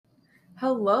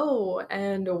Hello,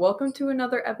 and welcome to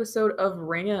another episode of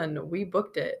Ran. We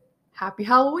booked it. Happy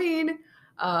Halloween!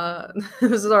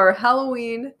 This is our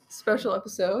Halloween special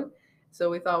episode, so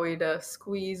we thought we'd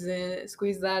squeeze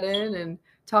that in, and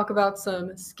talk about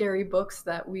some scary books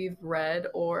that we've read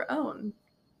or own.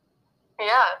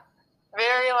 Yeah,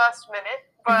 very last minute.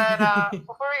 But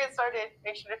before we get started,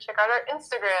 make sure to check out our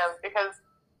Instagram because,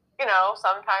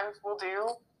 sometimes we'll do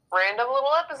random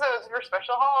little episodes for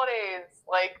special holidays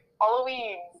like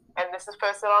Halloween. And this is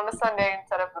posted on a Sunday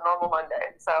instead of the normal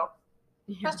Monday. So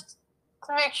just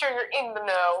to make sure you're in the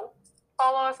know,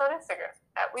 follow us on Instagram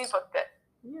at We Booked It.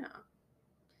 Yeah.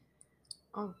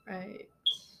 All right.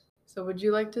 So would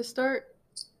you like to start?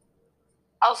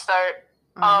 I'll start.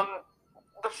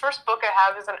 The first book I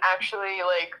have isn't actually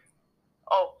like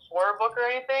a horror book or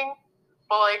anything,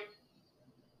 but like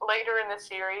later in the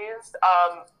series,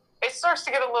 it starts to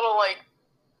get a little like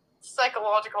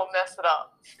psychological messed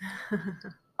up.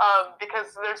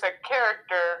 Because there's a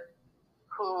character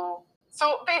who,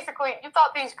 so basically you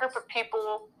thought these group of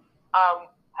people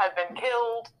had been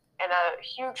killed in a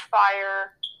huge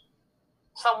fire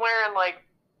somewhere in like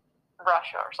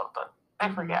Russia or something. I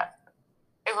forget.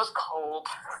 It was cold.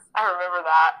 I remember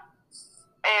that.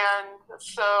 And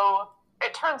so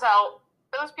it turns out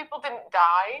those people didn't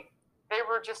die. They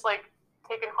were just like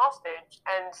taken hostage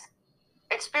and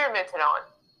experimented on.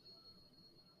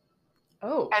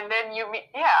 Oh. And then you meet,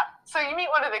 so you meet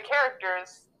one of the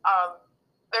characters,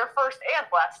 their first and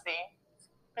last scene,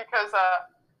 because,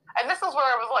 and this is where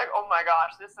I was like, oh my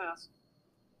gosh, this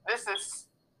is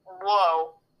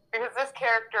whoa, because this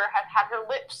character had her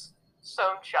lips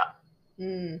sewn shut.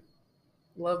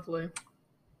 Lovely.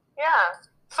 Yeah,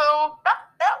 so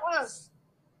that was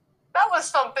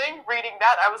something. Reading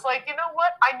that, I was like, you know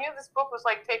what? I knew this book was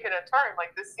like taking a turn.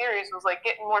 Like this series was like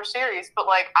getting more serious, but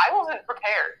like I wasn't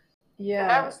prepared. Yeah.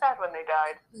 And I was sad when they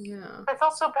died. Yeah. I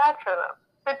felt so bad for them.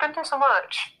 They've been through so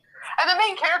much. And the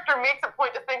main character makes a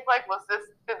point to think like,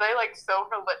 did they like sew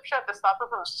her lip shut to stop her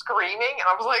from screaming? And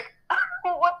I was like,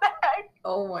 what the heck?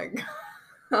 Oh my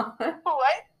god.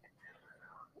 What?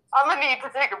 I'm gonna need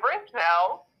to take a break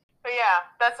now. But yeah,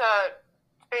 that's a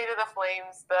Fate of the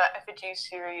Flames, the Effigy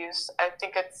series. I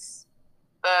think it's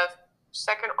the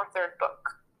second or third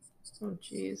book. Oh,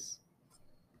 jeez.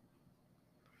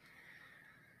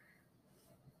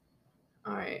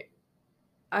 All right.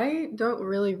 I don't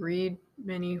really read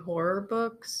many horror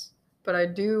books, but I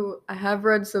have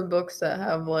read some books that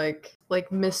have like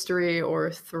mystery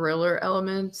or thriller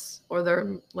elements, or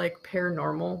they're like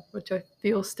paranormal, which I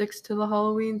feel sticks to the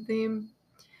Halloween theme.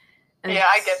 And yeah,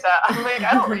 I get that. I'm like,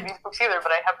 I don't read these books either,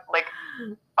 but I have like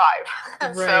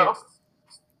 5. Right.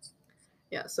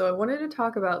 Yeah, so I wanted to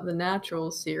talk about the Natural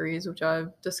series, which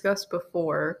I've discussed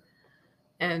before.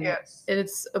 And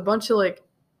it's a bunch of like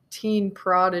teen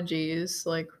prodigies.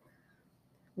 Like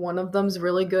one of them's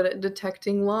really good at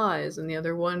detecting lies, and the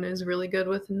other one is really good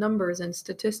with numbers and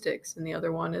statistics, and the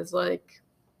other one is like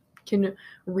can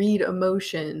read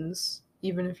emotions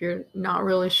even if you're not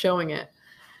really showing it.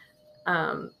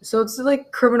 So it's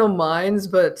like Criminal Minds,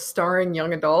 but starring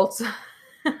young adults.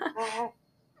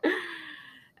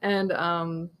 And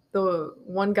the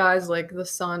one guy's like the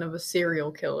son of a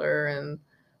serial killer, and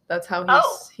that's how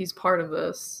he's part of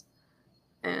this.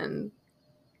 And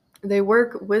they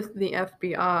work with the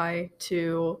FBI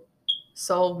to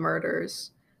solve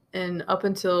murders. And up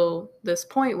until this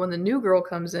point, when the new girl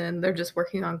comes in, they're just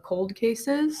working on cold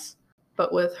cases.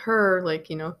 But with her, like,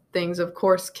 things of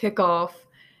course kick off,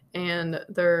 and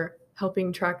they're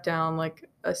helping track down like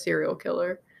a serial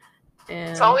killer.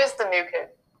 And it's always the new kid.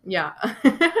 Yeah.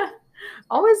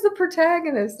 Always the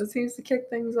protagonist that seems to kick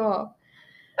things off.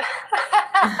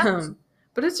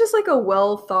 But it's just like a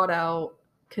well thought out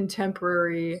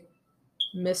contemporary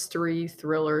mystery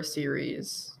thriller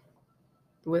series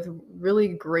with really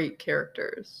great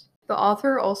characters. The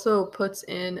author also puts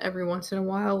in every once in a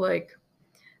while like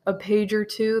a page or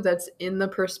two that's in the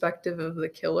perspective of the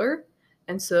killer.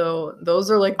 And so those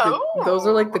are like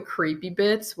the creepy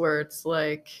bits where it's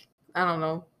like, I don't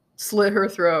know, slit her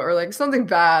throat or like something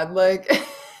bad, like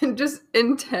just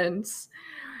intense,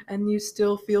 and you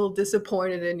still feel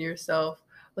disappointed in yourself,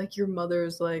 like your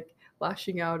mother's like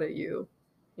lashing out at you,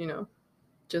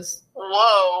 just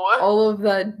whoa, all of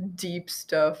that deep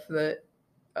stuff that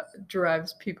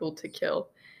drives people to kill.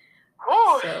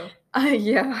 Ooh. So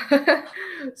yeah.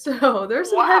 So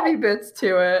there's some heavy bits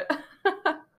to it.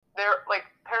 They're like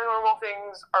paranormal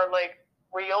things are like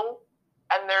real,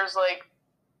 and there's like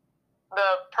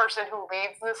the person who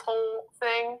leads this whole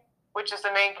thing, which is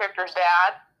the main character's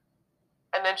dad,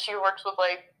 and then she works with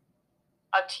like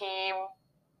a team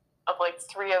of like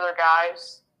 3 other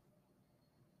guys,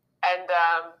 and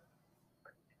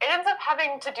it ends up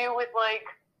having to do with like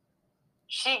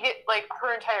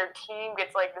her entire team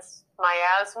gets like this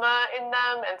miasma in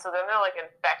them, and so then they're like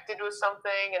infected with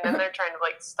something, and then they're trying to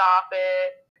like stop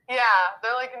it. Yeah,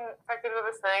 they're like infected with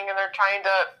this thing, and they're trying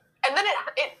to, and then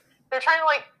they're trying to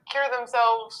like cure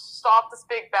themselves, stop this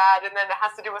big bad, and then it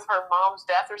has to do with her mom's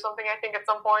death or something, I think, at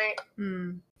some point.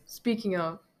 Speaking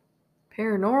of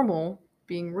paranormal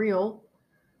being real,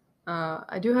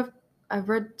 I've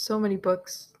read so many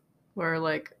books where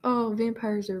like, oh,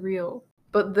 vampires are real.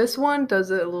 But this one does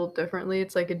it a little differently.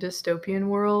 It's like a dystopian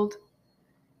world,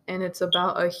 and it's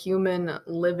about a human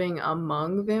living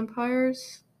among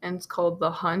vampires, and it's called The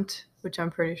Hunt, which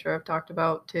I'm pretty sure I've talked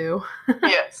about too.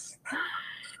 Yes.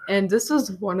 And this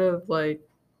was one of like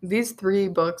these 3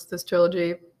 books, this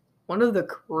trilogy, one of the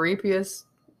creepiest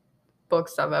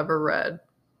books I've ever read.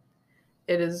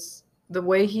 It is the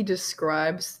way he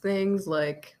describes things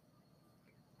like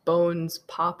bones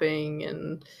popping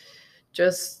and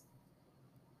just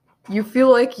you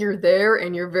feel like you're there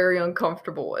and you're very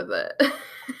uncomfortable with it.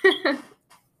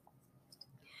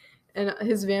 And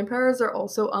his vampires are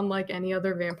also unlike any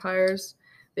other vampires.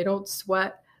 They don't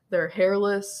sweat, they're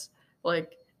hairless,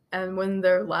 like, and when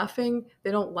they're laughing,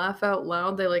 they don't laugh out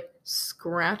loud, they like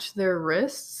scratch their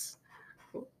wrists.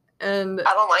 And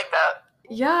I don't like that.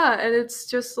 Yeah, and it's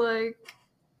just like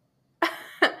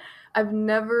I've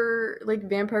never, like,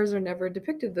 vampires are never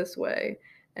depicted this way,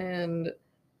 and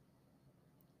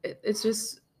it's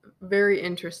just very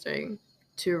interesting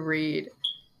to read,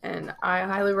 and I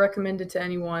highly recommend it to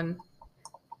anyone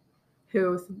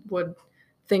who would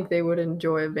think they would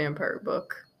enjoy a vampire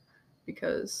book,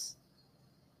 because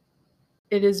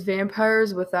it is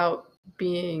vampires without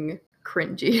being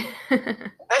cringy.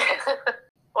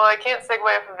 Well, I can't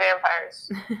segue from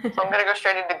vampires, so I'm going to go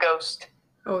straight into Ghost.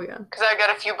 Oh, yeah. Because I've got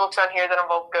a few books on here that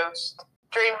involve Ghost.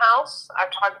 Dream House,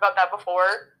 I've talked about that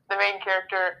before. The main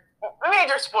character,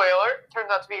 major spoiler, turns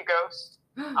out to be a ghost.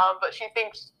 But she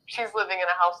thinks she's living in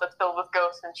a house that's filled with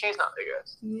ghosts, and she's not the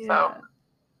ghost. Yeah. So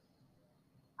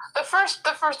the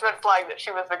first red flag that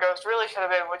she was the ghost really should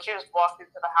have been when she just walked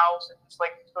into the house and just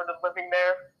like sort of living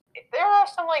there. There are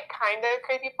some like kind of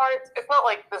creepy parts. It's not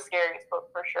like the scariest book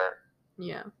for sure.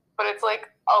 Yeah. But it's like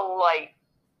a light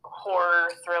horror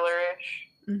thriller-ish.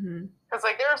 Because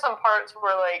like there are some parts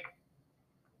where like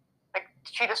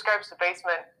she describes the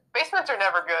basement. Basements are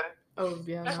never good. Oh,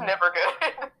 yeah. Just never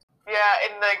good. Yeah,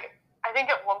 and like I think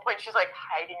at one point she's like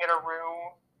hiding in a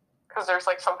room because there's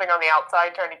like something on the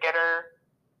outside trying to get her.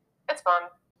 It's fun.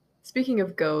 Speaking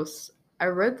of ghosts, I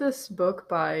read this book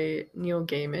by Neil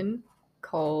Gaiman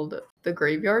called The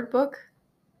Graveyard Book,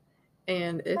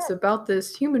 and it's about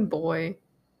this human boy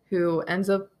who ends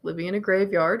up living in a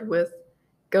graveyard with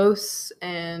ghosts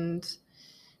and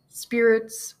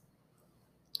spirits,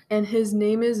 and his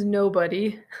name is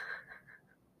Nobody.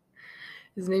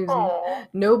 His name is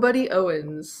Nobody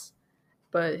Owens,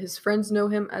 but his friends know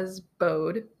him as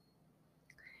Bode.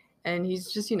 And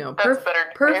he's just,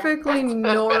 perfectly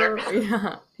normal.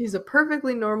 Yeah, he's a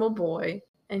perfectly normal boy,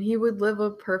 and he would live a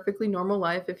perfectly normal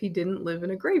life if he didn't live in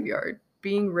a graveyard,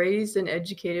 being raised and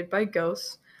educated by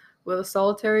ghosts, with a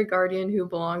solitary guardian who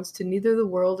belongs to neither the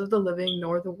world of the living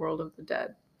nor the world of the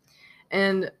dead.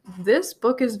 And this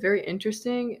book is very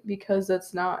interesting because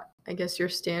it's not, I guess, your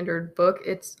standard book.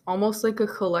 It's almost like a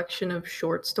collection of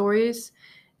short stories,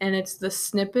 and it's the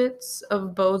snippets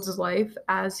of Bode's life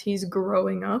as he's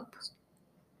growing up.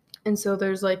 And so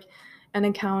there's like an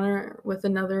encounter with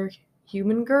another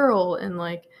human girl and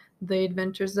like the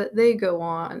adventures that they go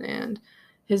on and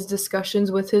his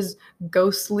discussions with his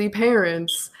ghostly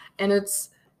parents. And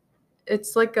it's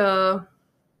like a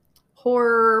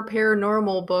horror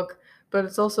paranormal book, but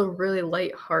it's also really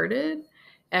lighthearted.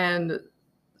 And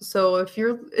so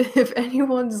if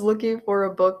anyone's looking for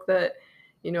a book that,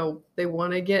 they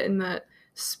want to get in that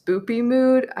spoopy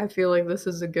mood, I feel like this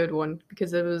is a good one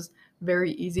because it was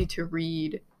very easy to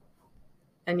read,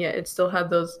 and yet it still had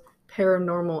those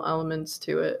paranormal elements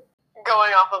to it.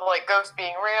 Going off of like ghosts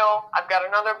being real, I've got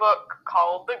another book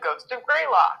called The Ghost of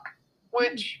Greylock,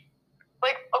 which,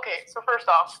 okay, so first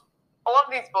off, a lot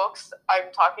of these books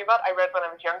I'm talking about I read when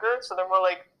I was younger, so they're more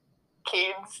like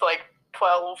kids, like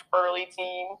 12, early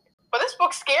teen. But this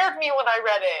book scared me when I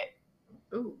read it.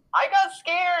 Ooh. I got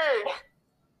scared.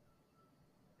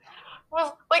 It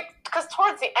was like, because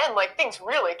towards the end, like, things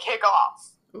really kick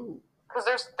off. Ooh. Because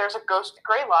there's a ghost of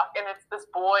Greylock, and it's this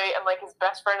boy and like his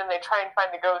best friend, and they try and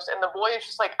find the ghost, and the boy is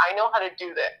just like, I know how to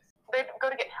do this. They go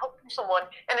to get help from someone,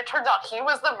 and it turns out he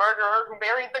was the murderer who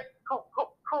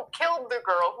killed the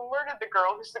girl, who murdered the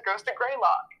girl who's the ghost of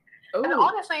Greylock. And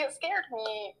honestly, it scared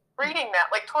me reading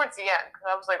that, like, towards the end, because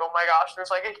I was like, oh my gosh, there's,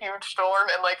 like, a huge storm,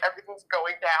 and, like, everything's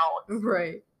going down.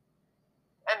 Right.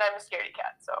 And I'm a scaredy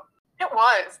cat, so. It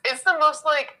was. It's the most,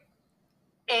 like,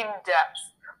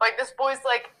 in-depth. Like, this boy's,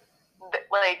 like,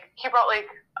 he brought, like,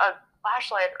 a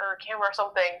flashlight or a camera or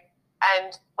something,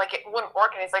 and, like, it wouldn't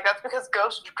work, and he's like, that's because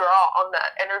ghosts draw on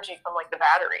that energy from, like, the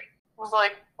battery. I was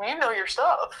like, you know your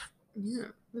stuff. Yeah,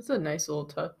 that's a nice little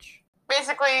touch.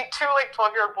 Basically, two, like,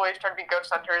 12-year-old boys trying to be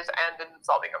ghost hunters and in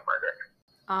solving a murder.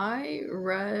 I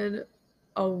read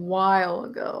a while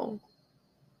ago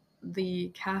the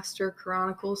Castor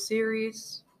Chronicles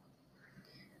series,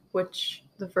 which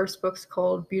the first book's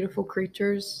called Beautiful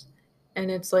Creatures, and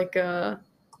it's like a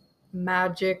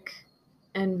magic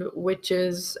and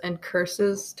witches and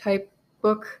curses type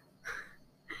book.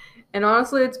 And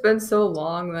honestly, it's been so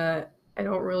long that I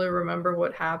don't really remember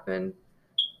what happened,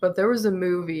 but there was a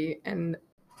movie and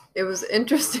it was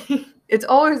interesting. It's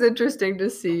always interesting to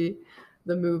see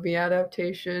the movie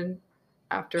adaptation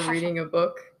after reading a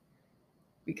book,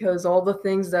 because all the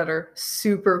things that are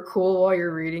super cool while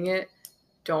you're reading it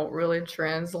don't really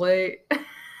translate.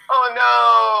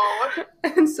 Oh no!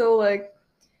 And so, like,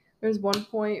 there's one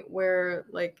point where,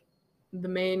 like, the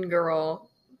main girl,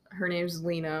 her name's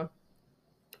Lena,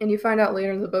 and you find out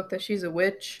later in the book that she's a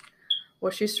witch.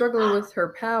 Well, she's struggling with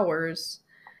her powers,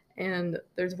 and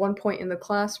there's one point in the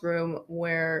classroom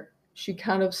where she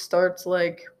kind of starts,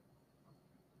 like,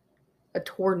 a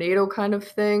tornado kind of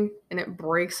thing, and it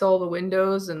breaks all the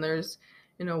windows, and there's,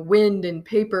 wind and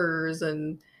papers,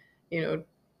 and,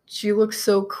 she looks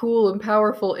so cool and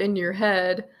powerful in your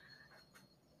head.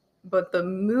 But the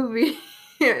movie,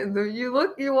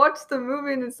 you watch the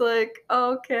movie, and it's like,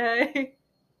 okay,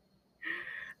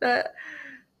 that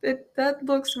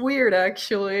looks weird,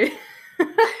 actually.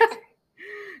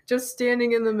 Just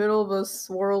standing in the middle of a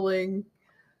swirling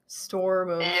storm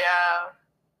of,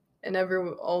 and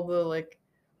all the, like,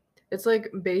 it's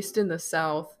like based in the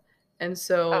South, and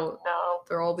so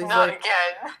there are all these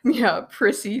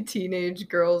prissy teenage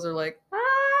girls are like,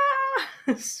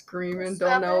 screaming,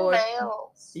 don't know what.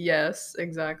 Yes,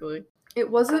 exactly. It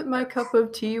wasn't my cup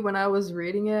of tea when I was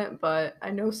reading it, but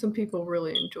I know some people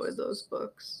really enjoyed those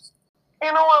books.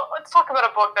 You know what? Let's talk about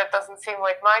a book that doesn't seem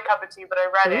like my cup of tea, but I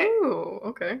read it. Ooh,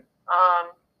 okay.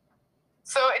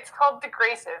 So it's called The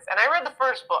Graces, and I read the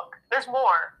first book. There's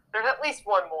more. There's at least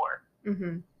one more.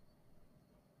 Mm-hmm.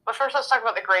 But first, let's talk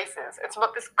about The Graces. It's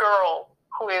about this girl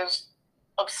who is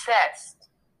obsessed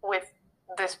with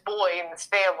this boy in this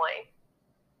family.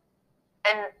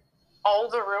 And all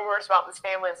the rumors about this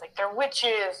family is like, they're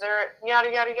witches, they're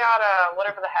yada, yada, yada,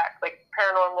 whatever the heck, like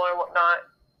paranormal or whatnot.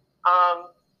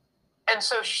 And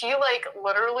so she, like,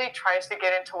 literally tries to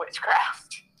get into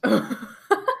witchcraft. And,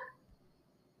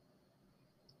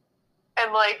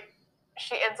 like,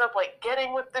 she ends up, like,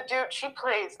 getting with the dude. She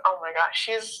plays, oh my gosh,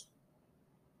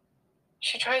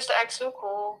 she tries to act so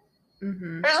cool.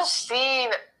 Mm-hmm.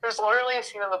 There's literally a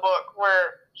scene in the book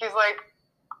where he's like,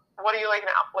 what do you like,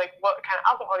 what kind of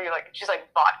alcohol do you like? And she's like,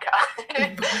 vodka.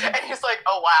 And he's like,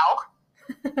 oh, wow.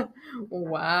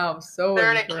 Wow, so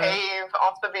they're in a cave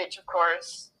off the beach, of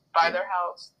course, by their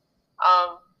house.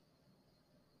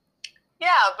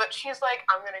 Yeah, but she's like,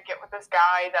 I'm going to get with this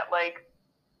guy that, like,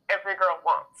 every girl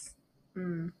wants.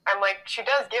 Mm. And, like, she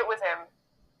does get with him.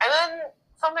 And then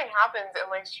something happens, and,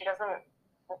 like, she's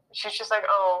just like,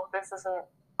 oh, this isn't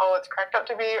all it's cracked up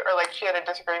to be. Or, like, she had a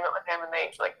disagreement with him, and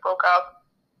they, like, broke up.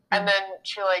 Mm. And then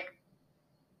she, like,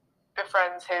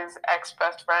 befriends his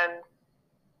ex-best friend.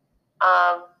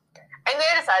 And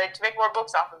they decided to make more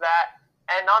books off of that.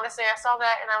 And honestly, I saw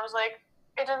that, and I was like,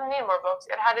 it doesn't need more books.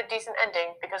 It had a decent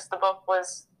ending, because the book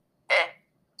was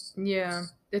Yeah,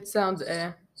 it sounds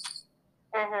It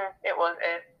was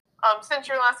since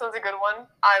your last one's a good one,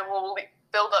 I will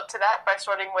build up to that by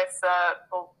starting with the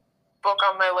book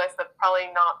on my list that's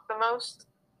probably not the most,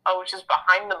 which is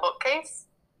Behind the Bookcase.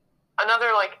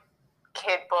 Another, like,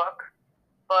 kid book,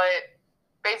 but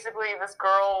basically this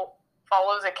girl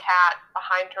follows a cat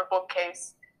behind her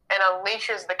bookcase and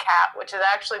unleashes the cat, which is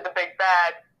actually the big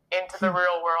bad, into the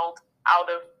real world, out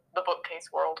of the bookcase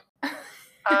world.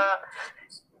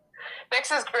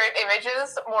 Next is Great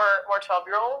Images, more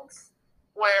 12-year-olds,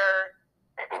 where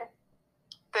I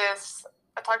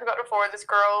talked about before, this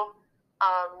girl,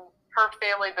 her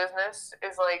family business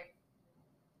is, like,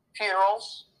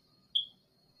 funerals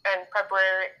and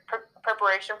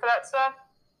preparation for that stuff.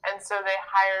 And so they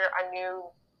hire a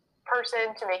new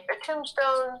person to make the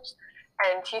tombstones,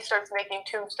 and he starts making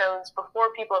tombstones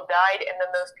before people have died, and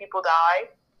then those people die.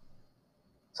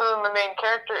 So then the main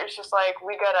character is just like,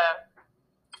 we gotta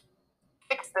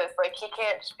fix this. Like, he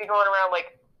can't just be going around,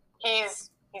 like, he's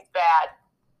bad.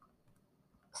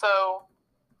 So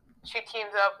she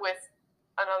teams up with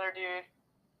another dude,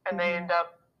 and they end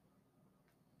up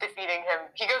defeating him.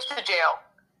 He goes to jail.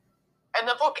 And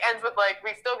the book ends with, like,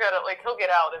 we still gotta, like, he'll get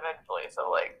out eventually,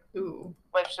 so, like, Ooh.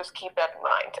 Let's just keep that in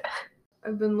mind.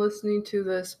 I've been listening to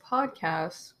this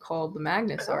podcast called The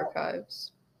Magnus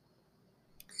Archives.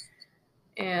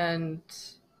 And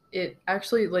it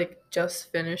actually, like,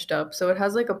 just finished up, so it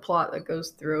has, like, a plot that goes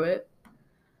through it.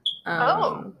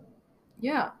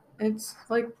 Yeah, it's,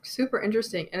 like, super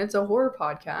interesting, and it's a horror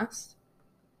podcast.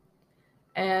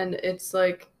 And it's,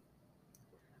 like,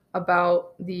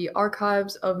 about the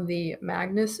archives of the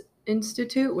Magnus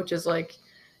Institute, which is like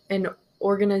an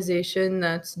organization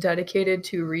that's dedicated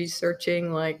to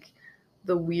researching like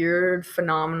the weird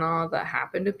phenomena that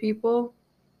happen to people.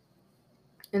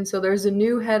 And so there's a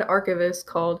new head archivist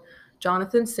called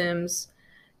Jonathan Sims,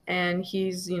 and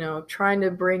he's, trying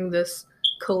to bring this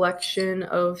collection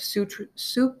of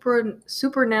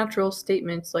supernatural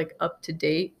statements like up to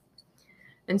date.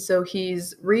 And so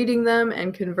he's reading them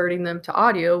and converting them to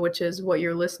audio, which is what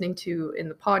you're listening to in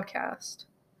the podcast.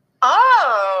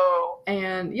 Oh!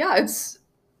 And yeah,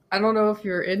 I don't know if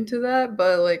you're into that,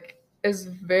 but like, it's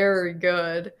very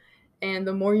good. And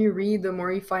the more you read, the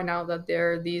more you find out that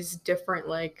there are these different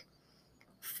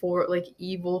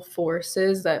evil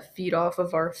forces that feed off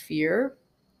of our fear.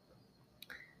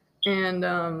 And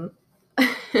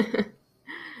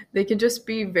they can just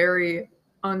be very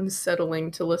unsettling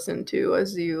to listen to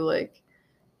as you like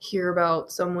hear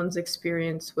about someone's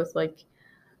experience with like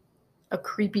a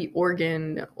creepy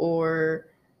organ or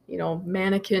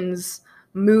mannequins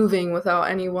moving without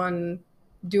anyone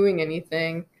doing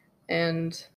anything.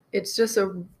 And it's just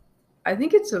I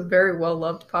think it's a very well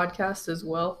loved podcast as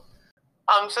well.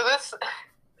 So this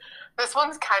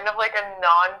one's kind of like a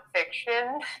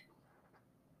non-fiction.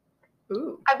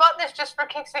 Ooh. I bought this just for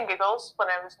kicks and giggles when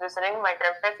I was visiting my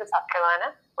grandparents in South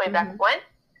Carolina way back when.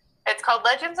 It's called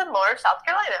Legends and Lore of South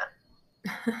Carolina.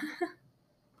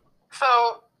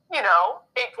 So,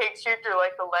 it takes you through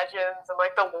like the legends and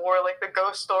like the lore, like the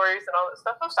ghost stories and all that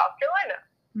stuff of South Carolina.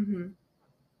 Mm-hmm.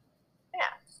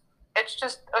 Yeah. It's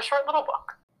just a short little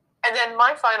book. And then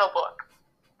my final book.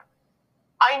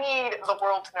 I need the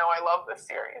world to know I love this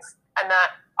series and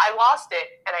that I lost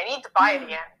it and I need to buy it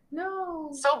again.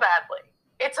 No. So badly.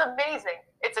 It's amazing.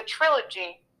 It's a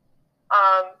trilogy.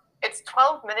 It's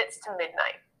 12 Minutes to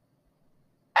Midnight.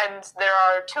 And there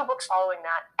are 2 books following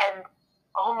that. And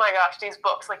oh my gosh, these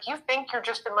books, like you think you're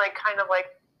just in like kind of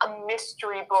like a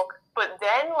mystery book, but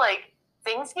then like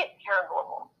things get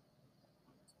paranormal.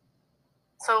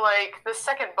 So like the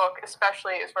second book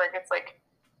especially is where it gets like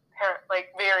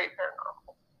very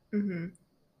paranormal. Mm-hmm.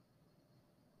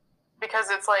 Because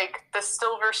it's like the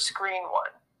Silver Screen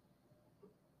one.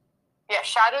 Yeah,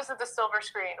 Shadows of the Silver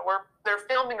Screen, where they're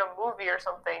filming a movie or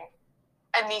something,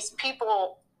 and these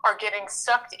people are getting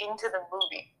sucked into the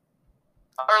movie.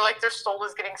 Or like their soul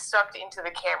is getting sucked into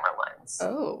the camera lens.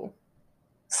 Oh.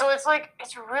 So it's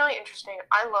really interesting.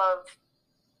 I love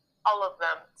all of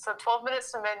them. So 12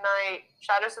 Minutes to Midnight,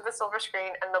 Shadows of the Silver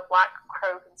Screen, and The Black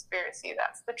Crow Conspiracy.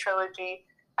 That's the trilogy.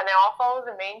 And they all follow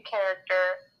the main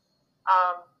character,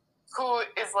 who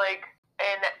is like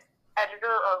an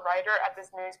editor or writer at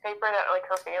this newspaper that like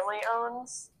her family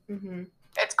owns. Mm-hmm.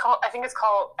 I think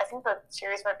the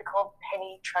series might be called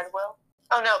Penny Treadwell.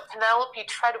 Oh no, Penelope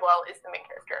Treadwell is the main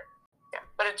character. Yeah,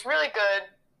 but it's really good.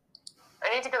 I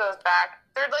need to get those back.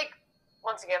 They're like,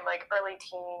 once again, like early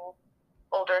teen,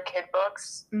 older kid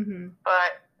books. Mm-hmm.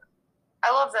 But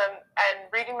I love them. And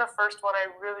reading the first one, I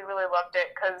really, really loved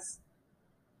it because,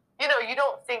 you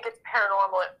don't think it's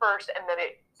paranormal at first, and then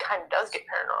it kind of does get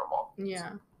paranormal.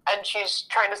 Yeah. And she's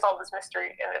trying to solve this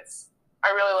mystery, and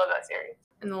I really love that series.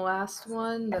 And the last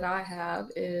one that I have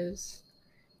is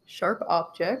Sharp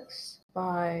Objects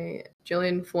by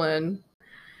Gillian Flynn.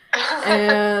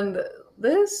 And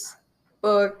this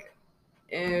book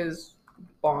is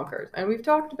bonkers. And we've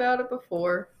talked about it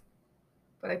before,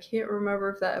 but I can't remember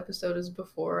if that episode is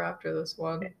before or after this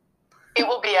one. It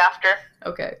will be after.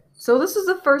 Okay. So this is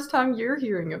the first time you're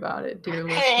hearing about it, dear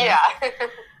listener. Yeah.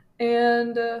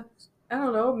 And I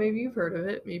don't know, maybe you've heard of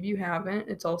it, maybe you haven't.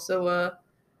 It's also a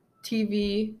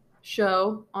TV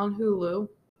show on Hulu.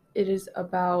 It is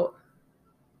about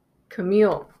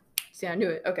Camille. See, I knew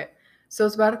it. Okay. So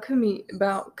it's about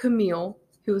Camille,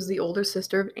 who is the older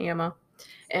sister of Amma.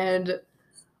 And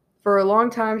for a long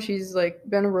time, she's like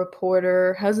been a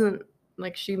reporter,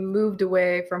 she moved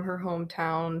away from her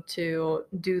hometown to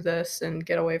do this and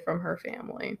get away from her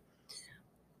family.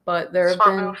 But there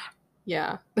have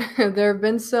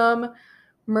been some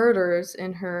murders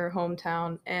in her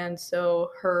hometown, and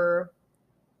so her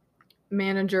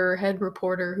manager, head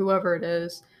reporter, whoever it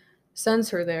is, sends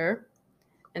her there.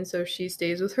 And so she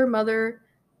stays with her mother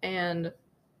and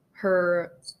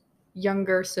her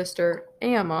younger sister,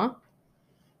 Amma.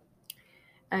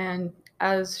 And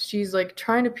as she's like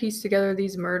trying to piece together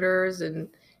these murders and,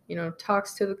 you know,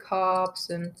 talks to the cops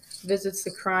and visits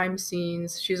the crime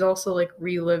scenes, she's also like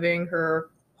reliving her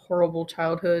horrible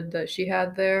childhood that she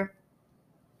had there.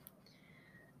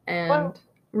 And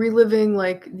reliving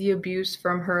like the abuse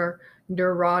from her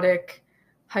neurotic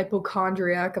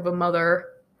hypochondriac of a mother,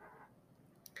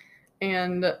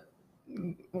 and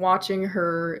watching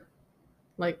her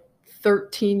like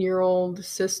 13-year-old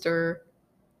sister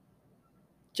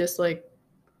just like,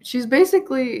 she's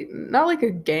basically not like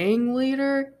a gang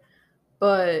leader,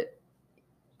 but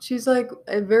she's like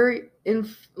a very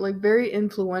very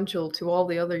influential to all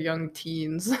the other young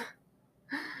teens.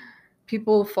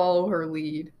 People follow her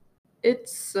lead.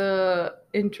 It's a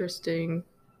interesting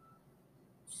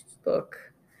book.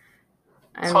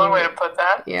 That's one way to put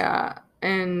that. Yeah,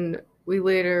 and we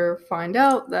later find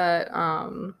out that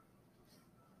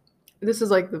this is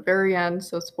like the very end,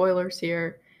 so spoilers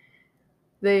here.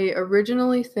 They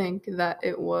originally think that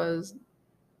it was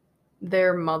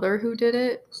their mother who did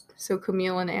it, so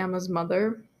Camille and Amma's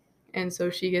mother, and so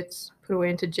she gets put away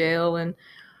into jail, and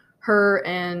her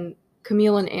and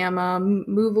Camille and Amma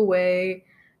move away,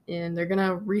 and they're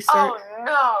gonna restart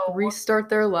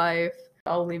their life.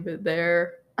 I'll leave it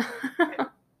there.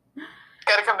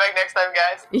 Gotta come back next time,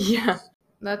 guys. Yeah,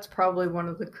 that's probably one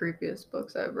of the creepiest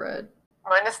books I've read.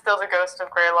 Mine is still The Ghost of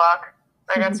Greylock.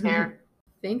 I got scared.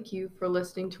 Thank you for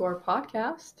listening to our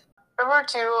podcast. Remember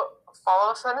to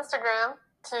follow us on Instagram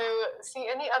to see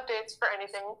any updates for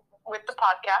anything with the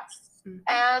podcast. Mm-hmm.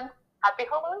 And happy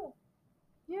Halloween.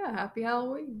 Yeah, happy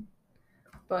Halloween.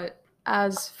 But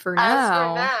as for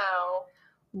now,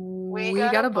 we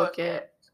gotta book it.